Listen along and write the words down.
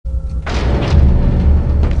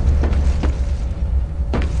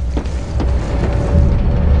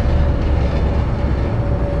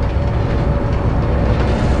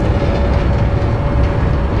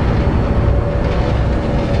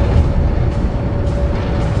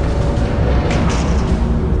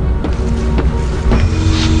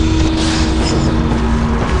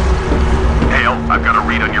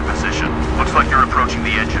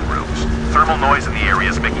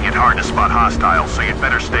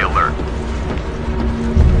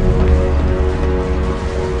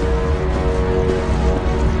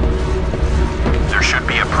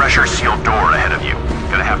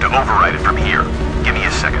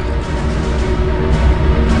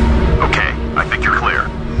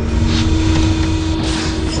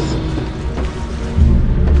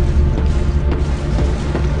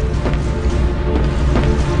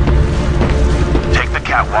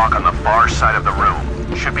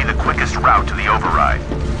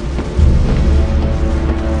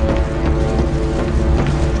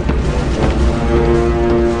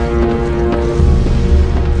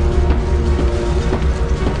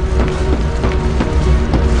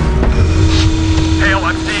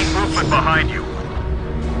behind you.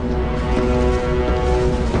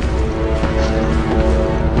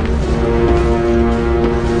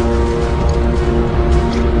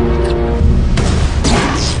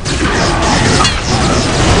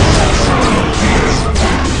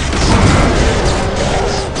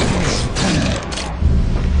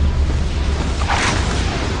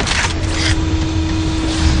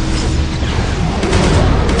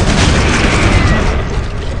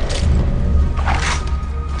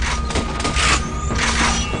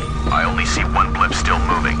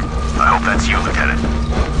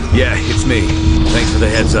 Yeah, it's me. Thanks for the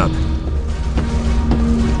heads up.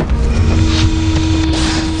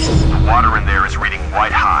 The water in there is reading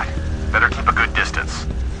white hot. Better keep a good distance.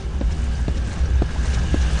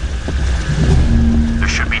 There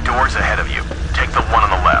should be doors ahead of you. Take the one on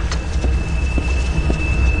the left.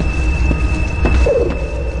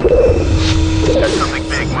 There's something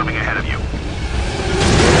big moving ahead of you.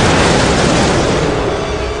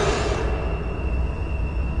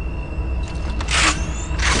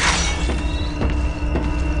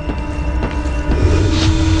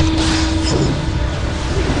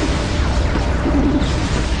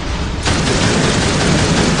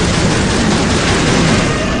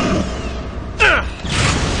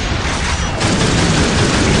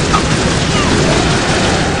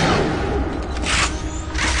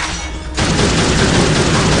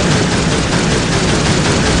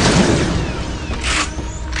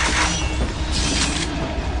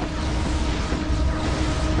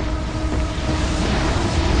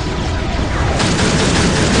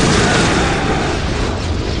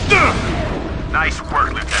 Nice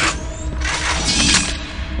work, Lieutenant.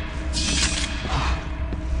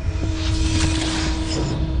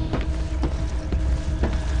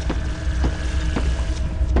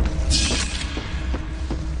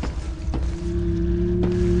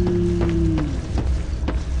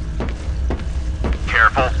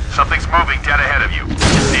 Careful. Something's moving dead ahead of you. You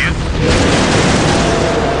see it?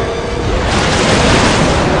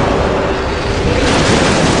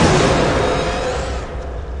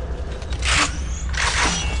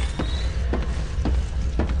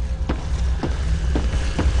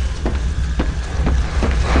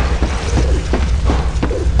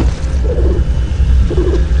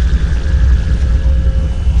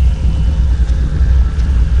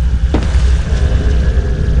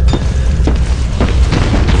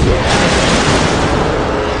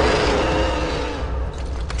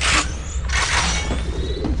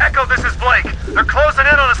 Echo, this is Blake. They're closing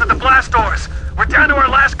in on us at the blast doors. We're down to our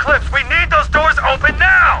last clips. We need those doors open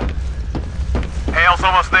now! Hale's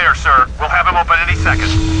almost there, sir. We'll have him open any second.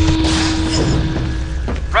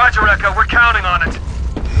 Roger, Echo. We're counting on it.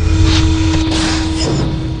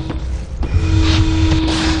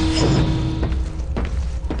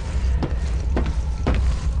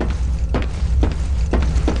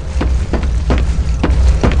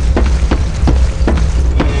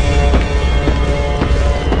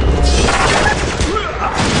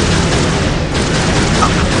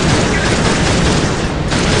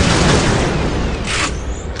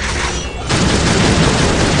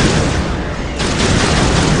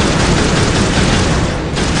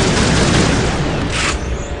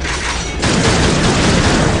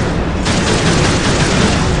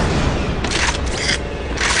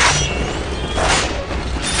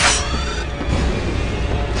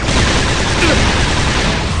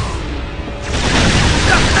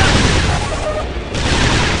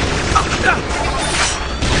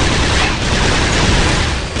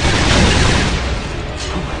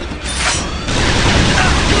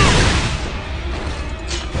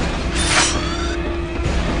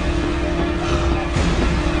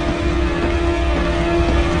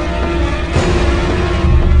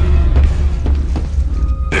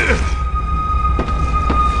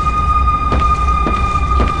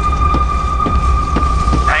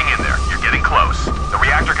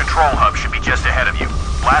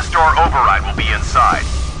 Blast door override will be inside.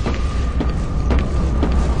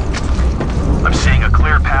 I'm seeing a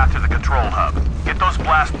clear path to the control hub. Get those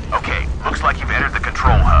blast... Okay, looks like you've entered the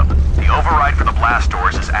control hub. The override for the blast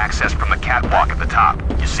doors is accessed from the catwalk at the top.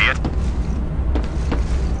 You see it?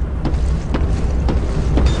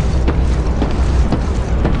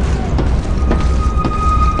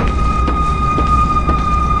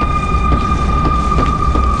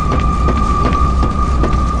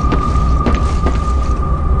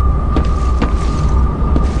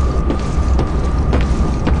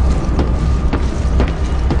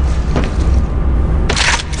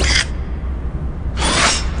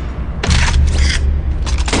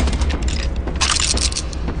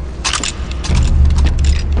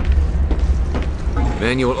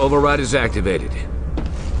 Manual override is activated.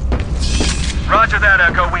 Roger that,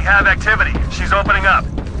 Echo. We have activity. She's opening up.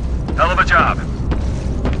 Hell of a job.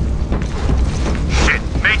 Shit.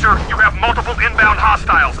 Major, you have multiple inbound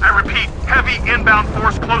hostiles. I repeat, heavy inbound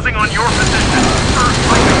force closing on your position. First,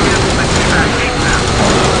 like a cancel the back gate now.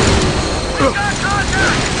 We got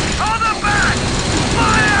contact! Hold them back!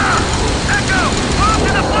 Fire! Echo, move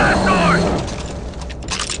to the blast doors!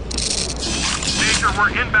 Major,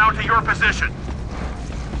 we're inbound to your position.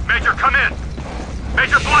 Major, come in.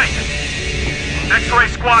 Major Blake! X-ray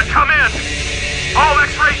squad, come in! All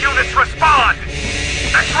X-ray units respond!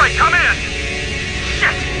 X-ray, come in!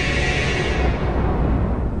 Shit!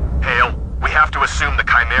 Hale, we have to assume the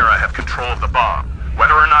Chimera have control of the bomb.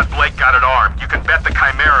 Whether or not Blake got it armed, you can bet the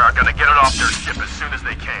Chimera are gonna get it off their ship as soon as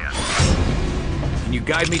they can. Can you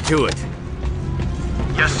guide me to it?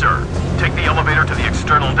 Yes, sir. Take the elevator to the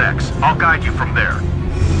external decks. I'll guide you from there.